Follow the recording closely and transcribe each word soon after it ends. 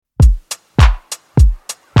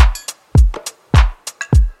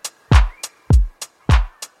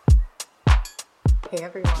Hey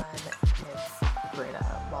everyone, it's Britta.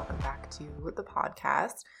 Welcome back to the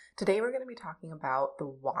podcast. Today we're going to be talking about the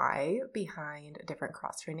why behind different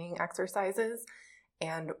cross-training exercises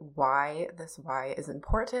and why this why is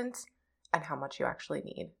important and how much you actually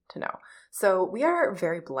need to know. So we are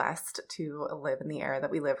very blessed to live in the era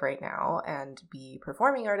that we live right now and be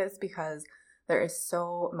performing artists because there is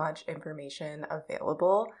so much information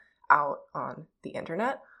available out on the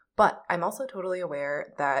internet. But I'm also totally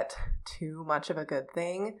aware that too much of a good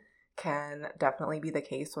thing can definitely be the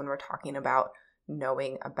case when we're talking about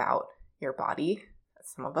knowing about your body.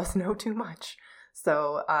 Some of us know too much.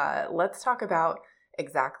 So let's talk about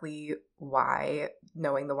exactly why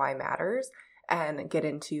knowing the why matters and get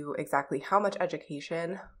into exactly how much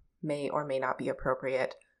education may or may not be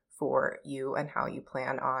appropriate for you and how you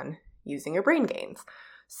plan on using your brain gains.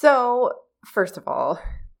 So first of all,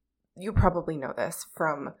 you probably know this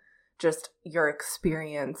from just your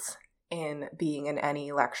experience in being in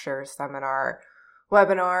any lecture, seminar,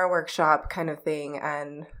 webinar, workshop kind of thing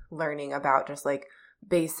and learning about just like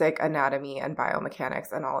basic anatomy and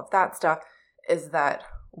biomechanics and all of that stuff is that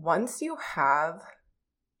once you have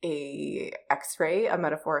a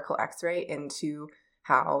metaphorical x-ray into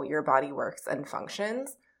how your body works and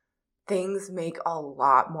functions, things make a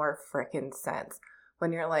lot more frickin' sense.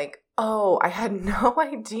 When you're like, oh, I had no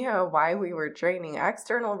idea why we were training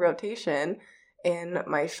external rotation in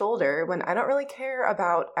my shoulder when I don't really care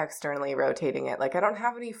about externally rotating it. Like I don't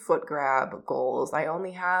have any foot grab goals. I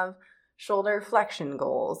only have shoulder flexion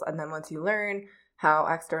goals. And then once you learn how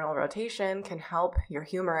external rotation can help your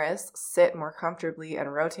humerus sit more comfortably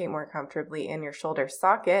and rotate more comfortably in your shoulder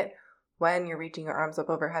socket when you're reaching your arms up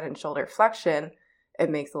overhead in shoulder flexion, it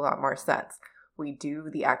makes a lot more sense. We do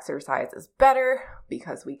the exercises better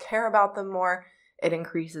because we care about them more. It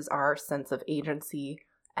increases our sense of agency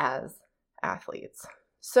as athletes.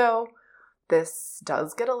 So this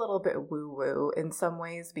does get a little bit woo-woo in some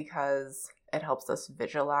ways because it helps us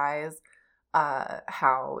visualize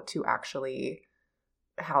how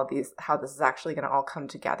this is actually going to all come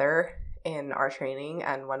together in our training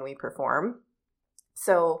and when we perform.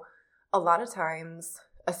 So a lot of times,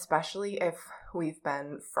 especially if we've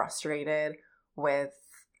been frustrated with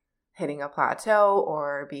hitting a plateau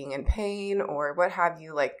or being in pain or what have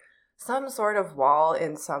you, like some sort of wall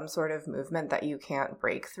in some sort of movement that you can't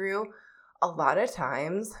break through, a lot of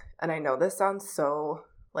times, and I know this sounds so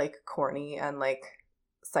like corny and like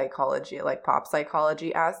psychology, like pop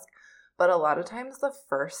psychology-esque, but a lot of times the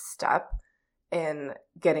first step in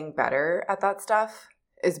getting better at that stuff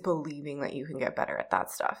is believing that you can get better at that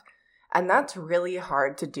stuff. And that's really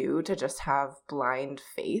hard to do, to just have blind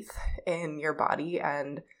faith in your body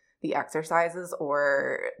and the exercises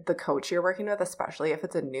or the coach you're working with, especially if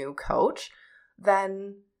it's a new coach.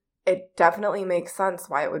 Then it definitely makes sense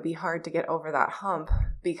why it would be hard to get over that hump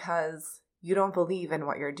because you don't believe in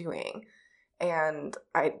what you're doing. And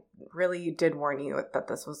I really did warn you that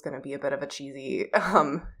this was going to be a bit of a cheesy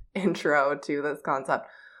intro to this concept.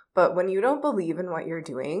 But when you don't believe in what you're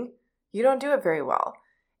doing, you don't do it very well.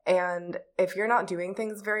 And if you're not doing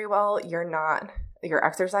things very well, your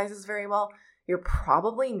exercises very well, you're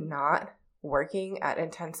probably not working at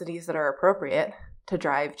intensities that are appropriate to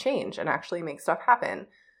drive change and actually make stuff happen.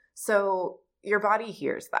 So your body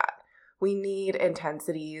hears that. We need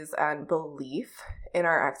intensities and belief in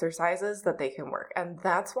our exercises that they can work. And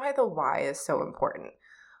that's why the why is so important.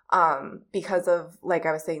 Because of, like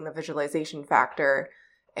I was saying, the visualization factor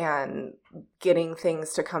and getting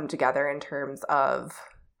things to come together in terms of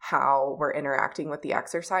how we're interacting with the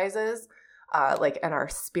exercises, like in our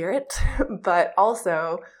spirit, but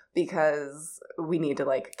also because we need to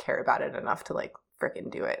like care about it enough to like freaking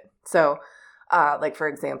do it. So like for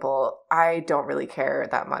example, I don't really care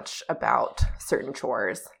that much about certain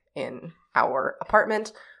chores in our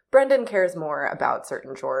apartment. Brendan cares more about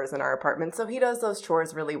certain chores in our apartment, so he does those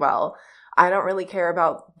chores really well. I don't really care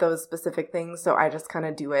about those specific things, so I just kind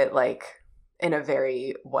of do it like in a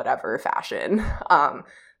very whatever fashion.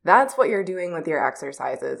 That's what you're doing with your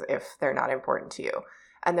exercises if they're not important to you.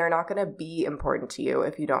 And they're not going to be important to you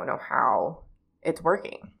if you don't know how it's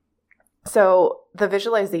working. So the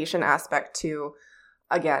visualization aspect too,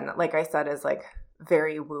 again, like I said, is like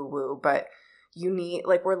very woo-woo, but you need,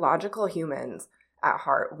 like we're logical humans at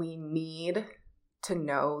heart. We need to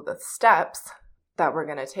know the steps that we're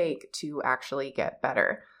going to take to actually get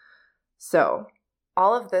better. So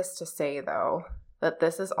all of this to say though, that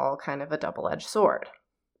this is all kind of a double-edged sword.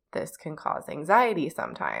 This can cause anxiety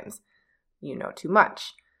sometimes. You know too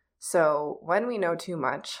much. So when we know too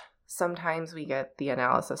much, sometimes we get the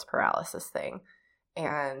analysis paralysis thing.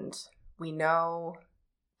 And we know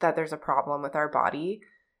that there's a problem with our body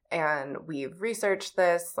And we've researched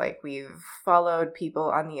this, like we've followed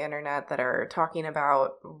people on the internet that are talking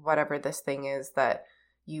about whatever this thing is that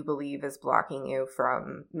you believe is blocking you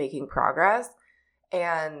from making progress.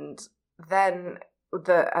 And then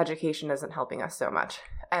the education isn't helping us so much.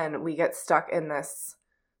 And we get stuck in this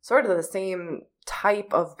sort of the same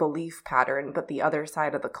type of belief pattern, but the other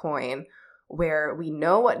side of the coin, where we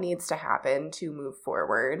know what needs to happen to move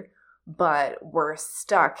forward, but we're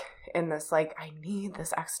stuck in this, like, I need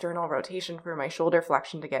this external rotation for my shoulder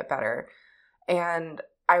flexion to get better. And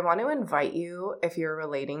I want to invite you, if you're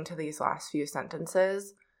relating to these last few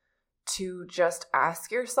sentences, to just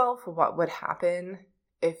ask yourself what would happen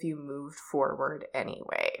if you moved forward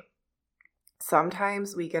anyway.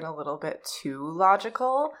 Sometimes we get a little bit too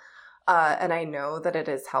logical, and I know that it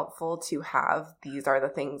is helpful to have, these are the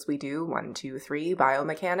things we do, 1, 2, 3,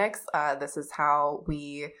 biomechanics. This is how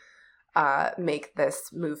we make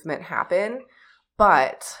this movement happen.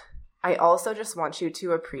 But I also just want you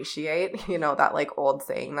to appreciate, that like old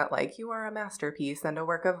saying that like you are a masterpiece and a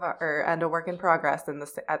work in progress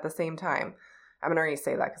at the same time. I'm going to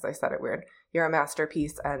re-say that because I said it weird. You're a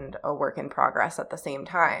masterpiece and a work in progress at the same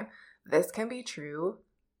time. This can be true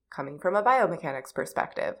coming from a biomechanics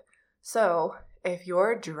perspective. So if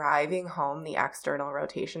you're driving home the external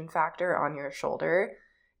rotation factor on your shoulder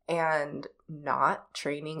and not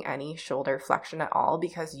training any shoulder flexion at all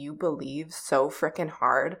because you believe so freaking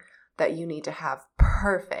hard that you need to have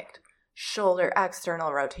perfect shoulder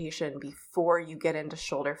external rotation before you get into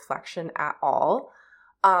shoulder flexion at all,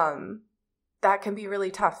 that can be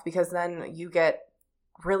really tough, because then you get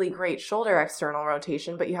really great shoulder external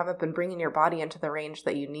rotation, but you haven't been bringing your body into the range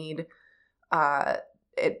that you need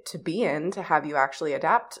it to be in to have you actually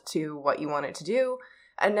adapt to what you want it to do.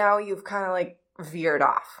 And now you've kind of like veered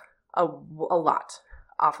off a lot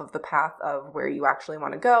off of the path of where you actually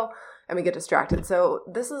want to go, and we get distracted. So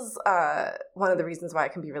this is one of the reasons why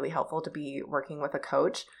it can be really helpful to be working with a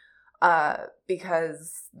coach,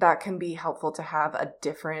 because that can be helpful to have a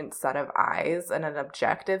different set of eyes and an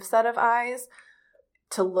objective set of eyes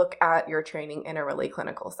to look at your training in a really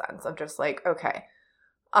clinical sense of just like, okay,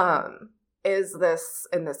 is this,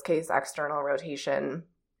 in this case, external rotation,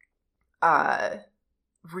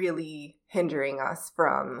 really hindering us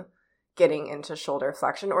from getting into shoulder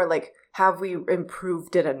flexion? Or like, have we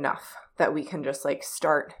improved it enough that we can just like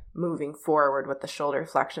start moving forward with the shoulder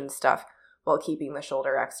flexion stuff while keeping the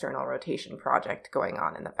shoulder external rotation project going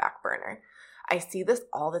on in the back burner? I see this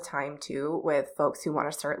all the time too with folks who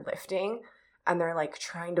want to start lifting, and they're like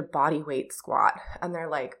trying to body weight squat, and they're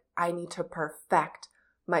like, I need to perfect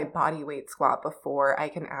my body weight squat before I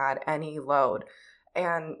can add any load.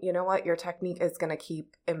 And you know what? Your technique is going to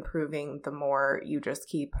keep improving the more you just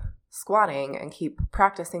keep squatting and keep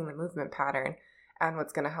practicing the movement pattern. And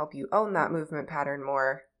what's going to help you own that movement pattern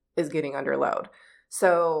more is getting under load.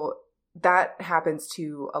 So that happens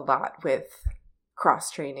too a lot with cross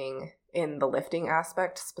training in the lifting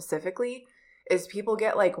aspect specifically, is people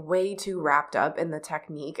get like way too wrapped up in the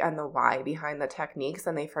technique and the why behind the techniques,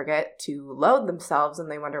 and they forget to load themselves, and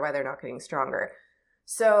they wonder why they're not getting stronger.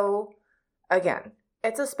 So again,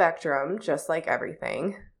 it's a spectrum, just like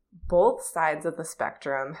everything. Both sides of the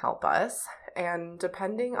spectrum help us, and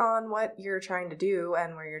depending on what you're trying to do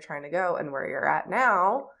and where you're trying to go and where you're at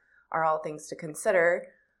now are all things to consider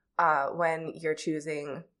when you're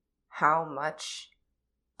choosing how much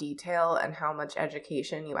detail and how much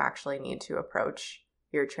education you actually need to approach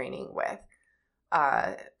your training with.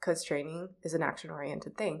 Because training is an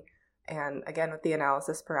action-oriented thing. And again, with the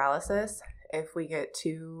analysis paralysis, if we get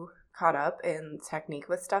too caught up in technique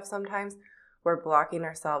with stuff sometimes, we're blocking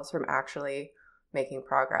ourselves from actually making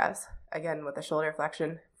progress. Again, with the shoulder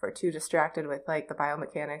flexion, if we're too distracted with like the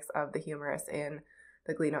biomechanics of the humerus in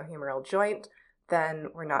the glenohumeral joint, then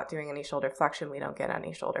we're not doing any shoulder flexion. We don't get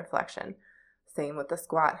any shoulder flexion. Same with the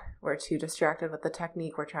squat. We're too distracted with the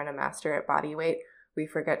technique. We're trying to master at body weight. We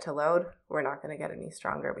forget to load. We're not going to get any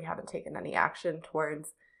stronger. We haven't taken any action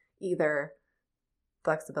towards either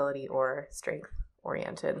flexibility or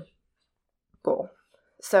strength-oriented goal.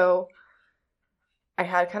 So I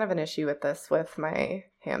had kind of an issue with this with my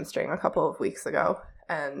hamstring a couple of weeks ago,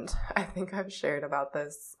 and I think I've shared about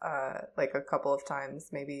this like a couple of times,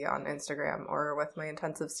 maybe on Instagram or with my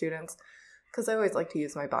intensive students, because I always like to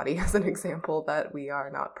use my body as an example that we are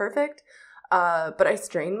not perfect. But I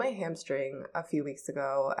strained my hamstring a few weeks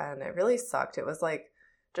ago, and it really sucked. It was like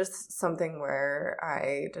just something where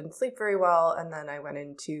I didn't sleep very well, and then I went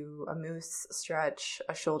into a moose stretch,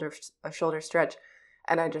 a shoulder stretch,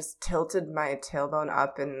 and I just tilted my tailbone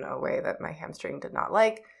up in a way that my hamstring did not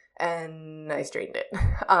like, and I straightened it.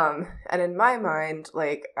 And in my mind,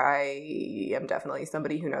 like, I am definitely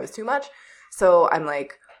somebody who knows too much. So I'm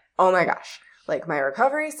like, oh my gosh, like, my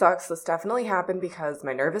recovery sucks. This definitely happened because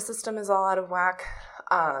my nervous system is all out of whack.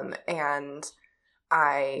 And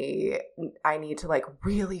I need to, like,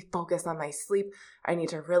 really focus on my sleep. I need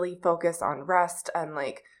to really focus on rest and,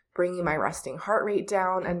 like, bringing my resting heart rate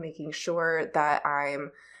down and making sure that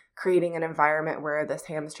I'm creating an environment where this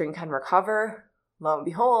hamstring can recover. Lo and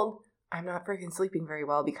behold, I'm not freaking sleeping very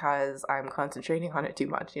well because I'm concentrating on it too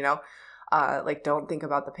much, you know? Like, don't think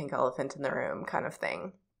about the pink elephant in the room kind of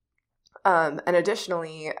thing. And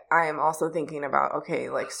additionally, I am also thinking about, okay,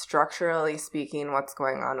 like, structurally speaking, what's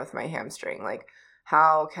going on with my hamstring? Like,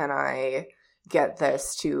 how can I get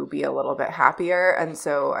this to be a little bit happier? And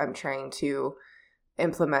so I'm trying to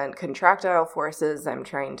implement contractile forces. I'm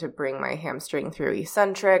trying to bring my hamstring through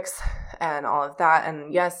eccentrics and all of that.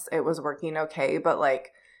 And yes, it was working okay, but,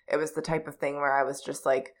 like, it was the type of thing where I was just,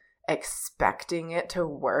 like, expecting it to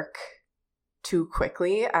work too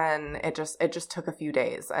quickly, and it just took a few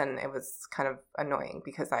days, and it was kind of annoying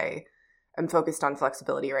because I am focused on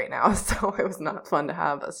flexibility right now, so it was not fun to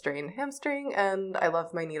have a strained hamstring, and I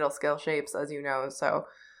love my needle scale shapes, as you know, so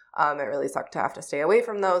it really sucked to have to stay away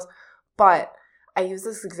from those. But I use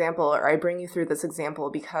this example, or I bring you through this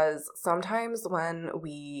example, because sometimes when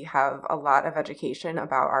we have a lot of education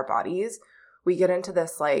about our bodies, we get into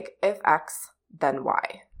this, like, if X, then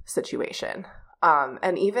Y situation.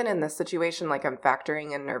 And even in this situation, like, I'm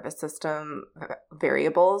factoring in nervous system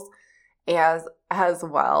variables as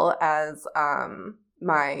well as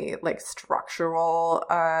my, like, structural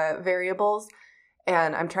variables.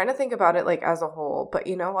 And I'm trying to think about it, like, as a whole. But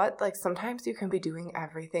you know what? Like, sometimes you can be doing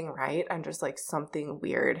everything right and just, like, something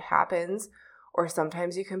weird happens. Or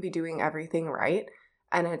sometimes you can be doing everything right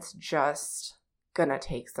and it's just gonna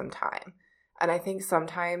take some time. And I think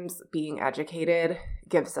sometimes being educated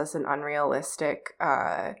gives us an unrealistic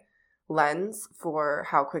lens for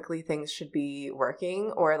how quickly things should be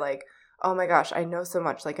working, or, like, oh my gosh, I know so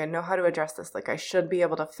much. Like, I know how to address this. Like, I should be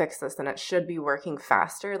able to fix this and it should be working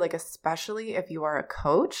faster. Like, especially if you are a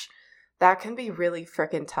coach, that can be really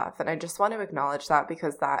freaking tough. And I just want to acknowledge that,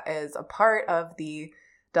 because that is a part of the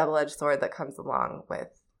double-edged sword that comes along with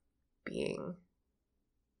being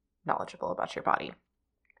knowledgeable about your body.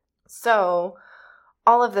 So,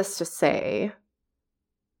 all of this to say,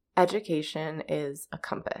 education is a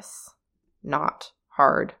compass, not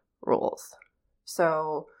hard rules.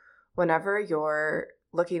 So, whenever you're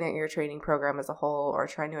looking at your training program as a whole, or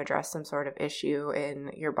trying to address some sort of issue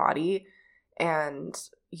in your body, and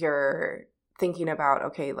you're thinking about,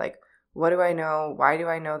 okay, like, what do I know? Why do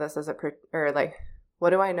I know this what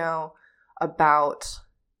do I know about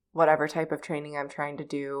whatever type of training I'm trying to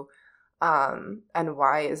do? And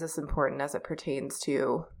why is this important as it pertains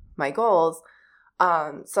to my goals?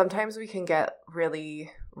 Sometimes we can get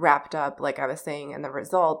really wrapped up, like I was saying, in the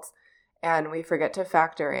results, and we forget to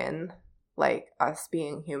factor in, like, us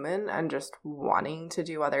being human and just wanting to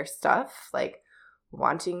do other stuff, like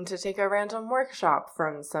wanting to take a random workshop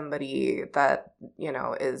from somebody that, you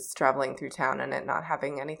know, is traveling through town and it not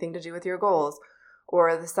having anything to do with your goals,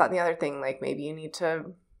 or this, that, and the other thing. Like, maybe you need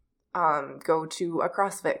to go to a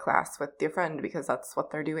CrossFit class with your friend because that's what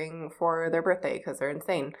they're doing for their birthday because they're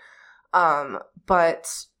insane. But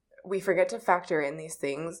we forget to factor in these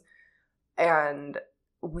things, and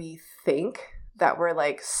we think that we're,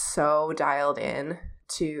 like, so dialed in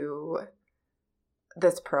to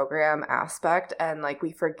this program aspect, and, like,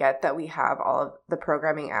 we forget that we have all of the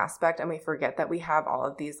programming aspect, and we forget that we have all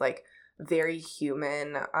of these, like, very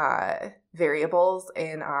human variables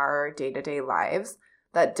in our day-to-day lives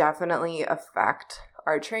that definitely affect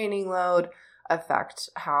our training load, affect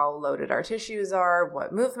how loaded our tissues are,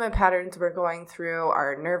 what movement patterns we're going through,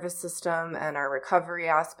 our nervous system and our recovery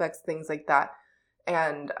aspects, things like that.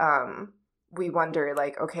 And we wonder,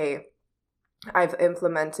 like, okay, I've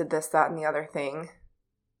implemented this, that, and the other thing.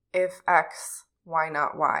 If X, why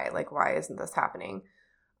not Y? Like, why isn't this happening?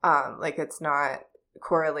 Like, it's not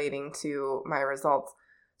correlating to my results.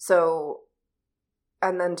 So,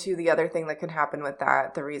 and then to the other thing that can happen with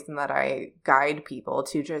that, the reason that I guide people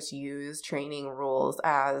to just use training rules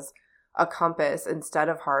as a compass instead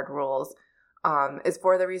of hard rules is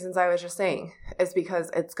for the reasons I was just saying. It's because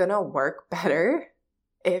it's going to work better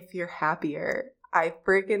if you're happier. I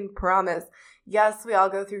freaking promise. Yes, we all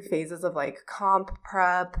go through phases of, like, comp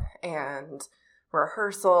prep and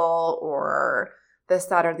rehearsal or this,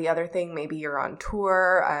 that, or the other thing. Maybe you're on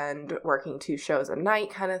tour and working 2 shows a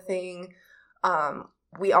night kind of thing.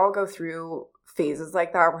 We all go through phases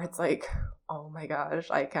like that where it's like, oh my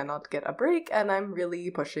gosh, I cannot get a break and I'm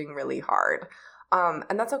really pushing really hard.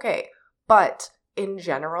 And that's okay. But in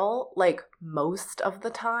general, like most of the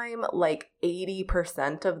time, like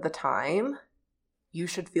 80% of the time, you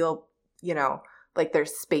should feel, like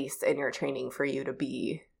there's space in your training for you to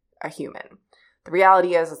be a human. The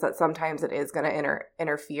reality is that sometimes it is going to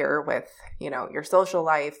interfere with, your social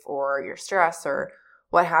life or your stress or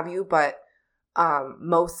what have you. But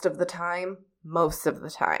most of the time,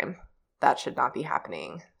 that should not be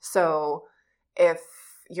happening. So if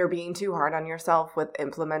you're being too hard on yourself with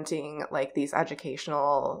implementing like these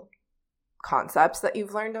educational concepts that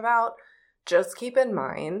you've learned about, just keep in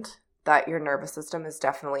mind that your nervous system is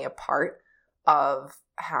definitely a part of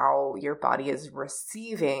how your body is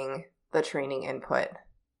receiving the training input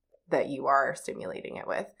that you are stimulating it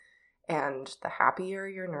with. And the happier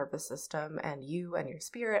your nervous system and you and your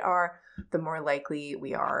spirit are, the more likely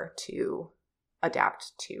we are to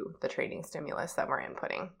adapt to the training stimulus that we're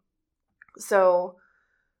inputting. So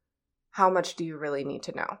how much do you really need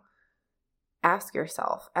to know? Ask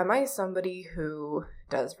yourself, am I somebody who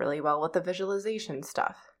does really well with the visualization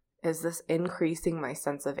stuff? Is this increasing my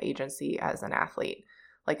sense of agency as an athlete?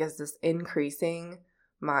 Like, is this increasing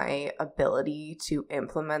my ability to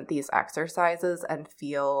implement these exercises and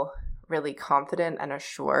feel really confident and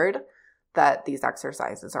assured that these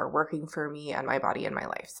exercises are working for me and my body and my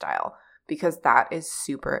lifestyle? Because that is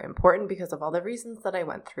super important because of all the reasons that I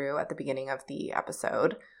went through at the beginning of the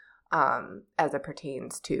episode, as it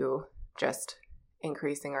pertains to just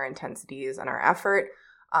increasing our intensities and our effort,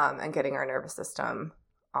 and getting our nervous system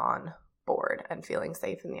on board and feeling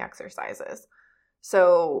safe in the exercises.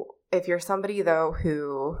 So if you're somebody, though,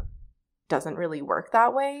 who doesn't really work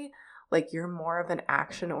that way, like you're more of an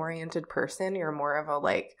action-oriented person, you're more of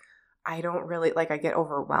a I don't really, I get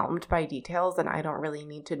overwhelmed by details and I don't really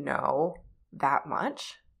need to know that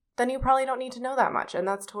much, then you probably don't need to know that much. And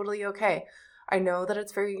that's totally okay. I know that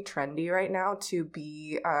it's very trendy right now to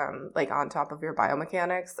be on top of your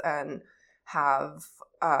biomechanics and have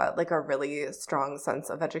a really strong sense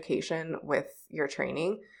of education with your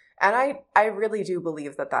training. And I really do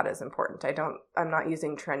believe that that is important. I'm not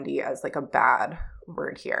using trendy as a bad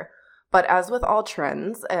word here. But as with all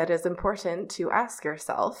trends, it is important to ask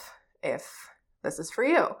yourself if this is for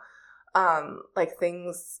you.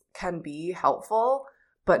 Things can be helpful,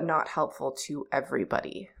 but not helpful to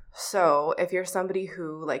everybody. So if you're somebody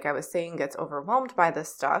who, like I was saying, gets overwhelmed by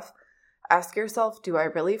this stuff, ask yourself, do I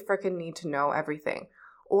really freaking need to know everything?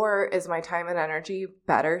 Or is my time and energy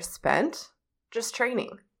better spent just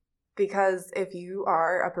training? Because if you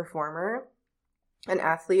are a performer, an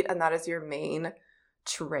athlete, and that is your main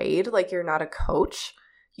trade, you're not a coach,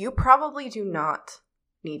 you probably do not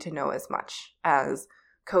need to know as much as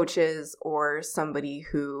coaches or somebody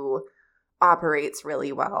who operates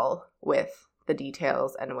really well with the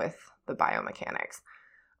details and with the biomechanics.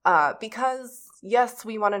 Because yes,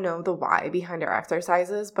 we want to know the why behind our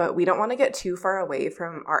exercises, but we don't want to get too far away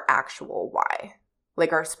from our actual why,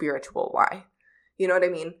 our spiritual why. You know what I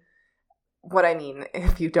mean? What I mean,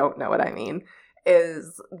 if you don't know what I mean,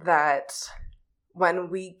 is that when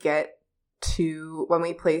we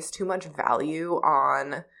place too much value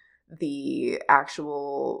on the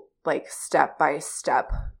actual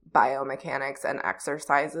step-by-step biomechanics and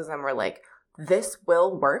exercises, and we're this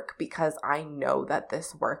will work because I know that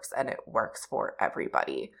this works and it works for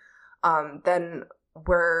everybody, then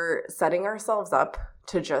we're setting ourselves up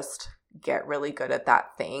to just get really good at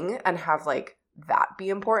that thing and have that be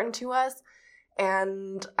important to us.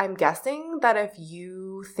 And I'm guessing that if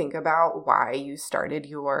you think about why you started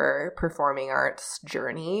your performing arts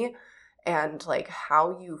journey and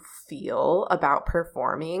how you feel about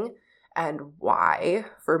performing and why,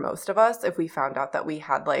 for most of us, if we found out that we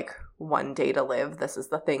had one day to live, this is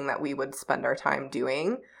the thing that we would spend our time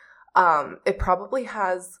doing, it probably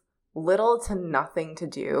has little to nothing to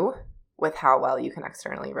do with how well you can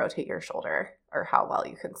externally rotate your shoulder or how well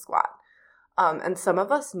you can squat. And some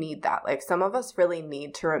of us need that. Some of us really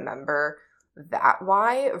need to remember that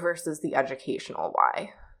why versus the educational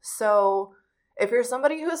why. So if you're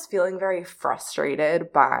somebody who's feeling very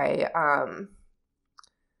frustrated by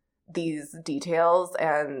these details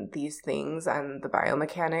and these things and the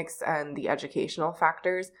biomechanics and the educational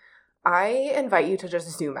factors, I invite you to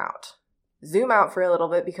just zoom out. Zoom out for a little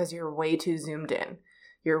bit because you're way too zoomed in.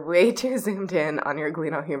 You're way too zoomed in on your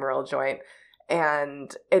glenohumeral joint.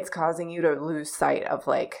 And it's causing you to lose sight of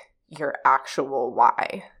your actual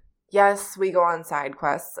why. Yes, we go on side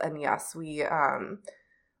quests, and yes, we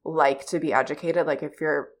like to be educated.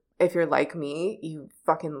 If you're like me, you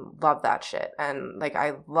fucking love that shit. And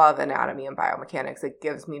I love anatomy and biomechanics. It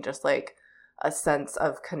gives me just a sense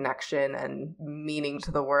of connection and meaning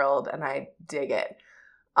to the world, and I dig it.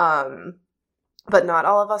 But not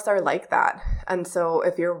all of us are like that. And so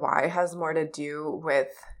if your why has more to do with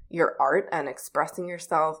your art and expressing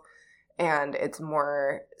yourself, and it's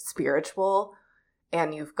more spiritual,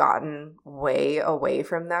 and you've gotten way away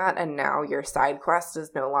from that, and now your side quest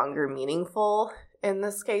is no longer meaningful, in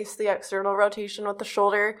this case, the external rotation with the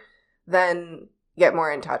shoulder, then get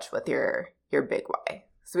more in touch with your big why.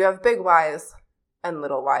 So we have big whys and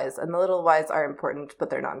little whys, and the little whys are important, but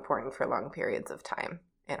they're not important for long periods of time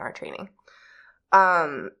in our training.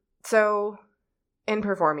 So in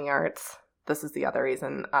performing arts, this is the other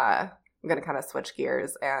reason I'm going to kind of switch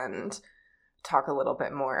gears and talk a little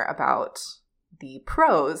bit more about the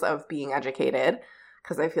pros of being educated,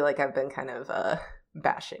 because I feel like I've been kind of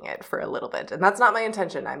bashing it for a little bit. And that's not my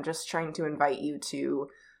intention. I'm just trying to invite you to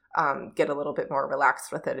get a little bit more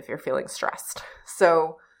relaxed with it if you're feeling stressed.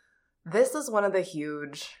 So this is one of the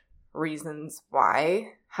huge reasons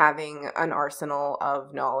why having an arsenal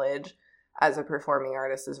of knowledge as a performing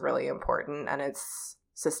artist is really important, and it's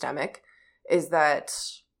systemic, is that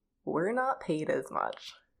we're not paid as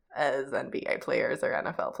much as NBA players or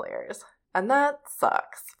NFL players. And that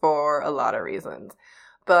sucks for a lot of reasons.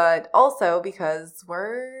 But also because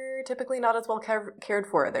we're typically not as well cared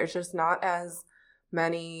for. There's just not as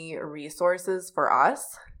many resources for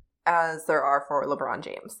us as there are for LeBron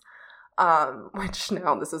James. Which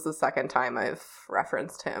now this is the second time I've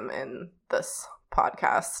referenced him in this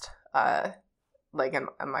podcast, like in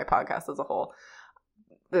my podcast as a whole.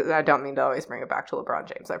 I don't mean to always bring it back to LeBron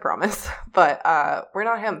James, I promise. But we're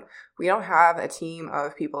not him. We don't have a team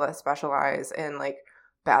of people that specialize in like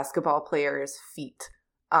basketball players' feet.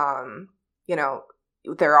 You know,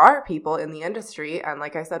 there are people in the industry, and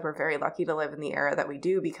like I said, we're very lucky to live in the era that we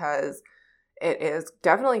do, because it is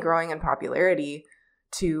definitely growing in popularity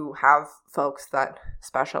to have folks that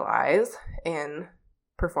specialize in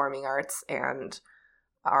performing arts and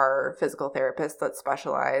are physical therapists that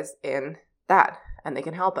specialize in that, and they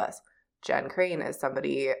can help us. Jen Crane is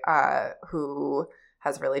somebody who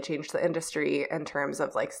has really changed the industry in terms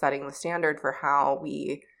of like setting the standard for how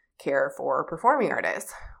we care for performing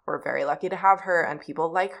artists. We're very lucky to have her, and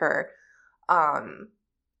people like her.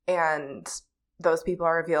 And those people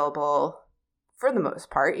are available for the most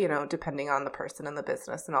part, you know, depending on the person and the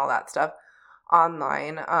business and all that stuff,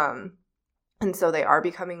 online. And so they are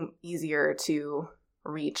becoming easier to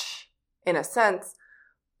reach in a sense,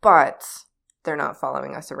 but they're not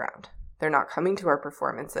following us around. They're not coming to our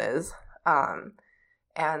performances,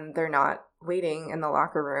 and they're not waiting in the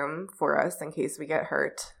locker room for us in case we get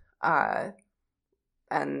hurt,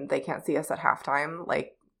 and they can't see us at halftime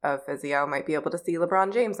like a physio might be able to see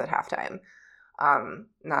LeBron James at halftime.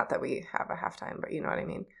 Not that we have a halftime, but you know what I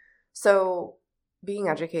mean. So being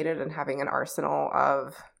educated and having an arsenal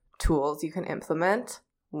of tools you can implement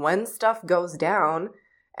when stuff goes down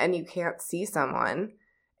and you can't see someone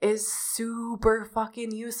is super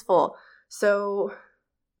fucking useful. So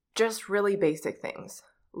just really basic things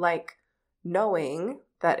like knowing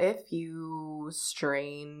that if you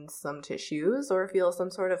strain some tissues or feel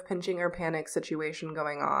some sort of pinching or panic situation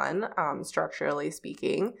going on, structurally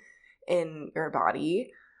speaking, in your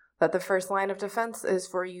body, that the first line of defense is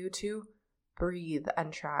for you to breathe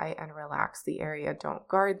and try and relax the area. Don't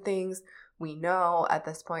guard things. We know at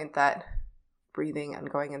this point that breathing and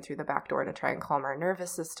going in through the back door to try and calm our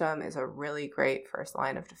nervous system is a really great first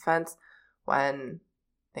line of defense when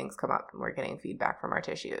things come up and we're getting feedback from our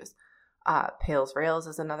tissues. Pales rails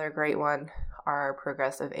is another great one. Our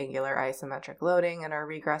progressive angular isometric loading and our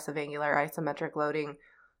regressive angular isometric loading.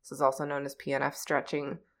 This is also known as PNF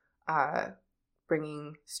stretching.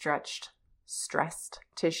 Bringing stressed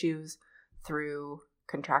tissues through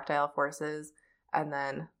contractile forces and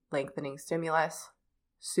then lengthening stimulus.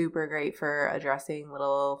 Super great for addressing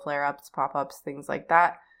little flare-ups, pop-ups, things like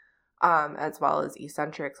that, as well as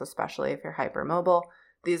eccentrics, especially if you're hypermobile.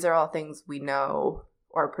 These are all things we know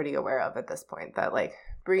or are pretty aware of at this point, that like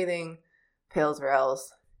breathing, Pales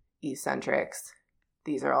rails, eccentrics,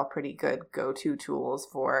 these are all pretty good go-to tools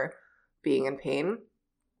for being in pain.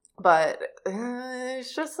 But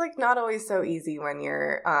it's just like not always so easy when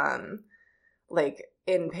you're like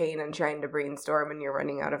in pain and trying to brainstorm and you're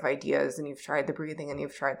running out of ideas and you've tried the breathing and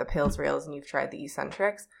you've tried the Pales rails and you've tried the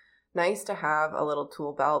eccentrics. Nice to have a little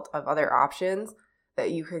tool belt of other options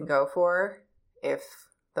that you can go for if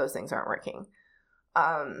those things aren't working.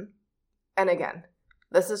 And again,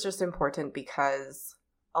 this is just important because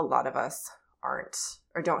a lot of us aren't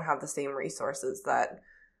or don't have the same resources that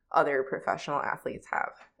other professional athletes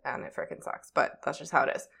have. And it freaking sucks, but that's just how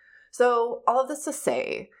it is. So all of this to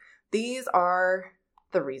say, these are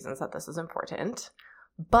the reasons that this is important.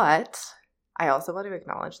 But I also want to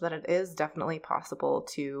acknowledge that it is definitely possible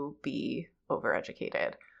to be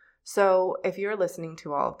overeducated. So if you're listening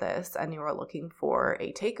to all of this and you are looking for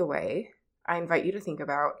a takeaway, I invite you to think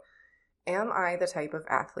about, am I the type of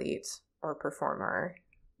athlete or performer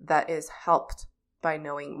that is helped by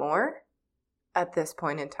knowing more at this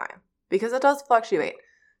point in time? Because it does fluctuate.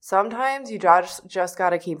 Sometimes you just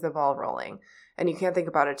got to keep the ball rolling and you can't think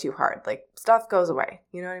about it too hard. Like, stuff goes away.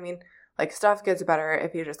 You know what I mean? Like, stuff gets better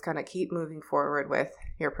if you just kind of keep moving forward with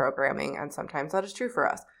your programming, and sometimes that is true for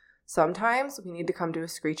us. Sometimes we need to come to a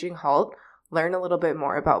screeching halt, learn a little bit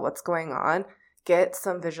more about what's going on, get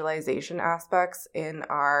some visualization aspects in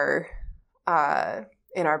our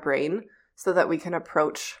brain so that we can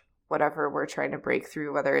approach whatever we're trying to break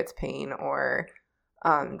through, whether it's pain or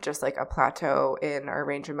just like a plateau in our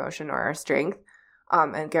range of motion or our strength,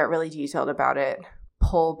 and get really detailed about it,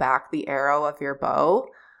 pull back the arrow of your bow,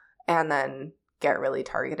 and then get really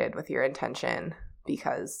targeted with your intention,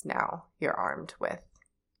 because now you're armed with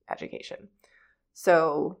education.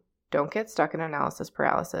 So don't get stuck in analysis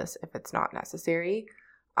paralysis if it's not necessary.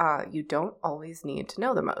 You don't always need to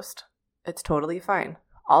know the most. It's totally fine.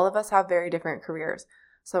 All of us have very different careers.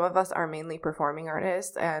 Some of us are mainly performing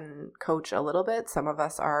artists and coach a little bit. Some of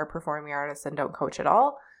us are performing artists and don't coach at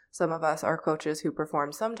all. Some of us are coaches who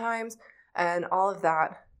perform sometimes. And all of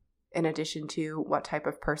that, in addition to what type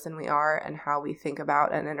of person we are and how we think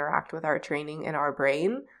about and interact with our training in our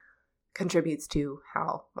brain, contributes to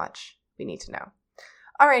how much we need to know.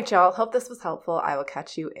 All right, y'all. Hope this was helpful. I will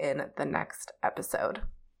catch you in the next episode.